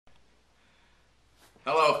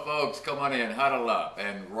Hello, folks. Come on in, huddle up,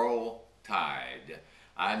 and roll tide.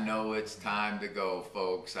 I know it's time to go,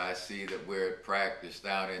 folks. I see that we're at practice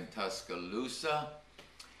down in Tuscaloosa,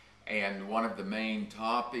 and one of the main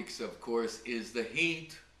topics, of course, is the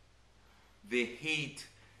heat. The heat.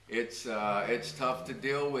 It's tough to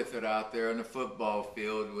deal with it out there in the football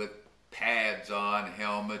field with pads on,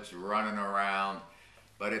 helmets, running around,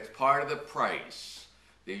 but it's part of the price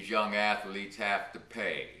these young athletes have to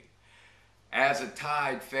pay. As a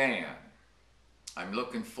Tide fan, I'm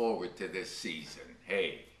looking forward to this season.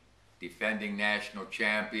 Hey, defending national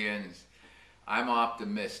champions, I'm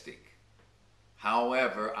optimistic.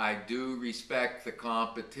 However, I do respect the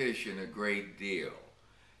competition a great deal.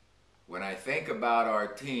 When I think about our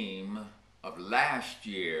team of last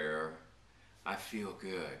year, I feel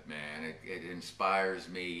good, man. It inspires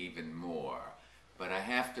me even more. But I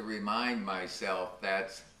have to remind myself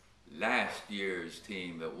that's last year's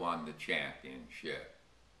team that won the championship.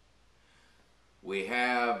 We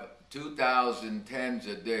have 2010's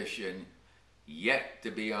edition yet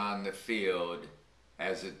to be on the field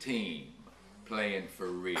as a team playing for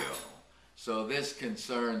real. So this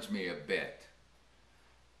concerns me a bit.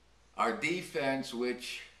 Our defense,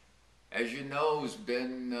 which, as you know, has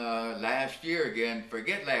been last year again.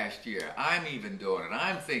 Forget last year. I'm even doing it.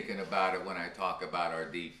 I'm thinking about it when I talk about our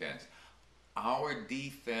defense. Our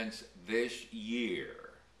defense this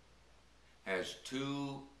year has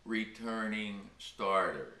 2 returning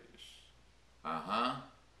starters.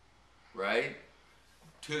 Right?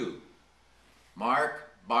 2.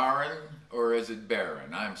 Mark Barron, or is it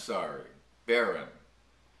Barron? I'm sorry. Barron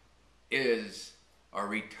is our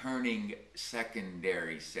returning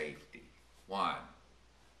secondary safety. 1.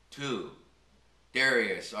 2.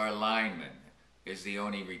 Darius, our lineman, is the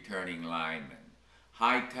only returning lineman.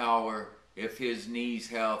 Hightower, if his knee's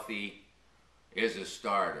healthy, is a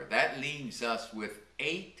starter. That leaves us with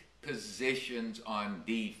 8 positions on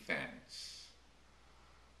defense,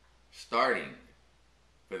 starting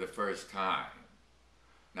for the first time.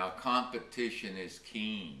 Now, competition is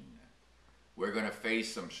keen. We're going to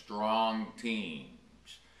face some strong teams.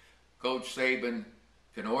 Coach Saban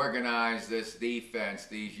can organize this defense.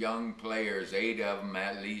 These young players, 8 of them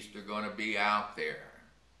at least, are going to be out there.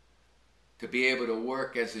 To be able to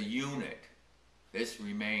work as a unit, this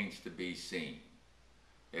remains to be seen.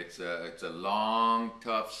 It's a long,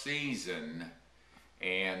 tough season,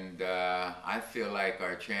 and I feel like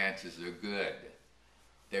our chances are good.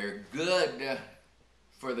 They're good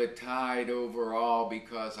for the Tide overall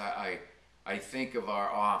because I think of our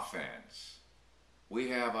offense. We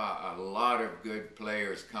have a lot of good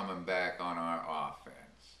players coming back on our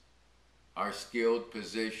offense. Our skilled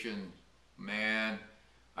position, man,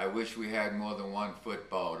 I wish we had more than one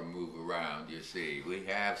football to move around, you see. We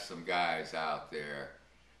have some guys out there.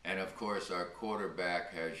 And of course, our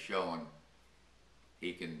quarterback has shown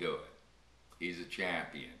he can do it. He's a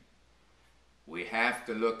champion. We have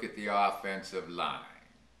to look at the offensive line.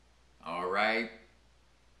 All right?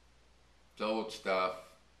 It's old stuff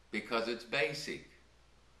because it's basic.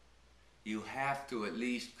 You have to at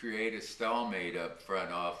least create a stalemate up front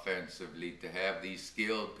offensively to have these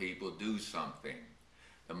skilled people do something.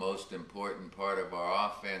 The most important part of our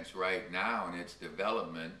offense right now and its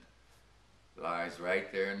development lies right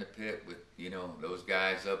there in the pit with, those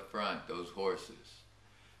guys up front, those horses.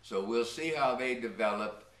 So we'll see how they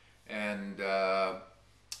develop, and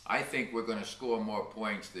I think we're going to score more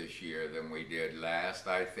points this year than we did last.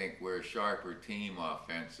 I think we're a sharper team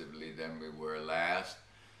offensively than we were last.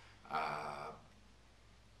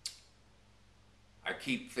 I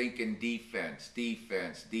keep thinking defense,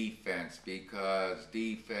 defense, defense, because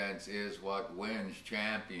defense is what wins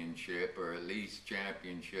championship, or at least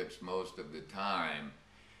championships most of the time.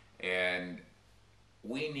 And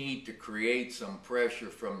we need to create some pressure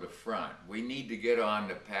from the front. We need to get on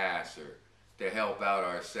the passer to help out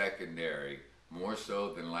our secondary more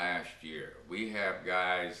so than last year. We have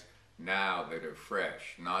guys now that are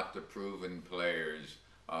fresh, not the proven players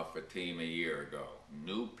off a team a year ago.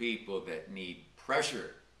 New people that need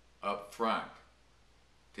pressure up front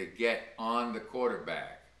to get on the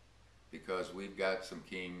quarterback because we've got some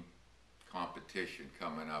keen competition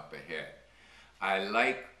coming up ahead. I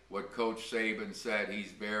like what Coach Saban said.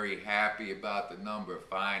 He's very happy about the number of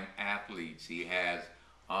fine athletes he has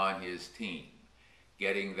on his team.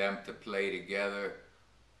 Getting them to play together,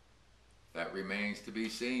 that remains to be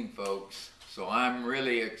seen, folks. So I'm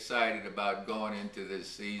really excited about going into this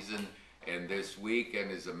season and this week,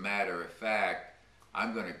 and as a matter of fact,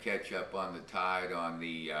 I'm going to catch up on the Tide on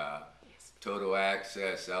the Total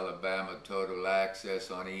Access, Alabama Total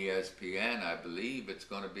Access on ESPN. I believe it's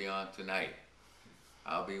going to be on tonight.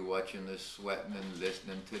 I'll be watching the sweating and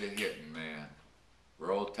listening to the hitting, man.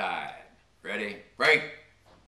 Roll Tide. Ready? Break!